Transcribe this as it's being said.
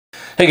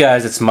Hey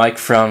guys, it's Mike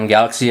from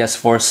Galaxy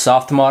S4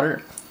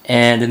 Softmodder,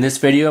 and in this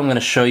video I'm going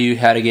to show you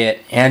how to get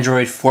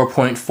Android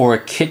 4.4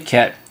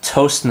 KitKat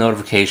toast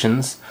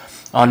notifications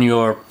on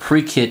your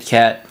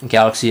pre-KitKat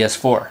Galaxy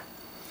S4.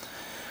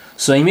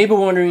 So you may be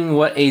wondering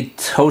what a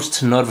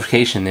toast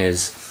notification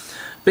is.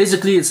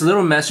 Basically, it's a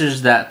little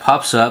message that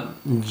pops up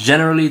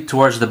generally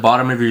towards the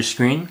bottom of your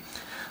screen,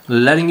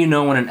 letting you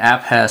know when an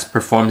app has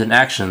performed an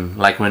action,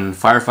 like when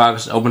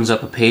Firefox opens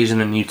up a page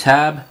in a new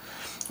tab,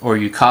 or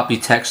you copy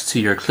text to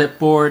your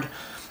clipboard,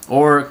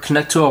 or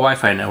connect to a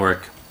Wi-Fi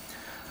network.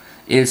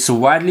 It's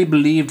widely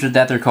believed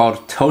that they're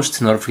called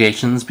toast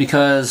notifications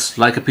because,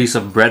 like a piece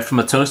of bread from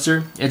a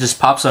toaster, it just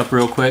pops up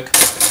real quick,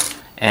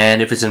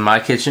 and if it's in my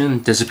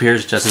kitchen,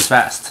 disappears just as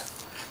fast.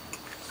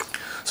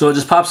 So it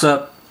just pops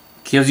up,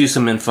 gives you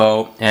some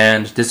info,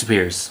 and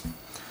disappears.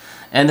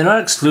 And they're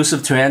not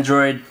exclusive to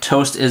Android.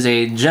 Toast is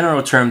a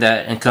general term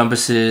that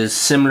encompasses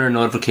similar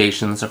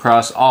notifications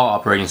across all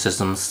operating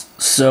systems.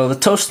 So the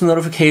toast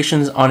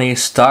notifications on a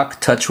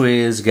stock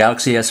TouchWiz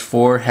Galaxy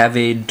S4 have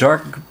a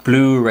dark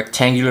blue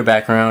rectangular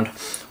background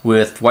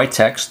with white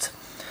text.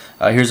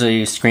 Here's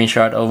a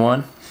screenshot of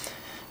one.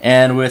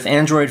 And with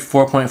Android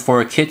 4.4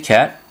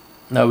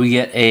 KitKat, we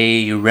get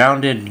a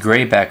rounded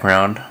gray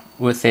background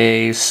with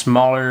a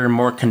smaller,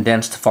 more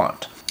condensed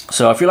font.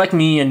 So if you're like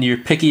me and you're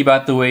picky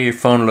about the way your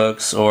phone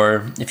looks,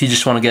 or if you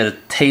just want to get a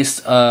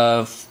taste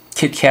of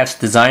KitKat's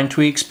design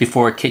tweaks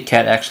before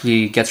KitKat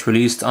actually gets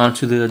released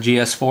onto the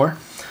GS4,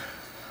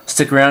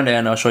 stick around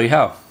and I'll show you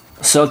how.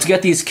 So to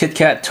get these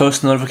KitKat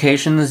toast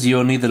notifications,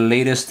 you'll need the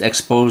latest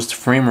exposed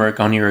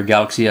framework on your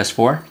Galaxy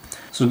S4.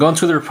 So go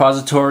into the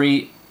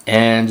repository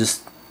and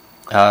just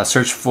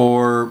search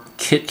for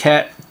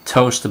KitKat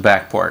toast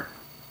backport.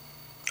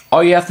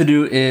 All you have to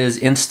do is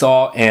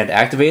install and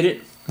activate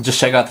it. Just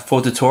check out the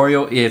full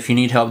tutorial if you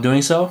need help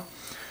doing so.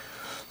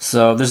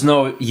 So there's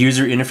no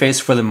user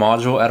interface for the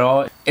module at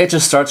all. It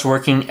just starts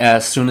working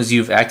as soon as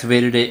you've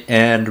activated it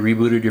and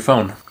rebooted your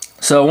phone.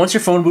 So once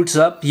your phone boots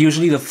up,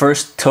 usually the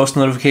first toast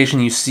notification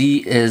you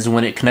see is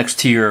when it connects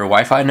to your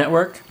Wi-Fi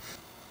network.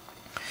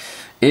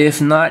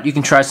 If not, you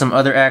can try some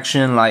other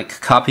action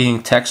like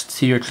copying text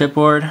to your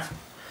clipboard,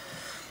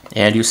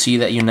 and you'll see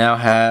that you now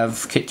have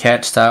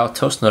KitKat style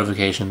toast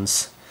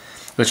notifications,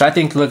 which I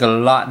think look a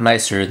lot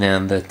nicer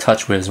than the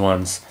TouchWiz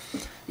ones.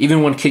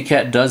 Even when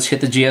KitKat does hit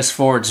the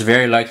GS4, it's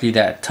very likely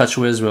that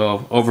TouchWiz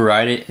will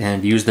override it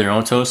and use their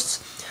own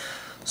toasts.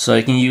 So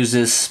you can use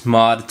this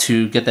mod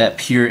to get that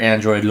pure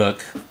Android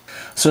look.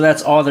 So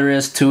that's all there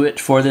is to it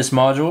for this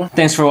module.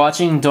 Thanks for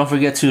watching. Don't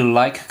forget to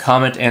like,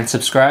 comment, and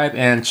subscribe,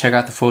 and check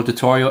out the full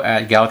tutorial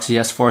at Galaxy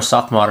S4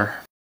 Softmodder.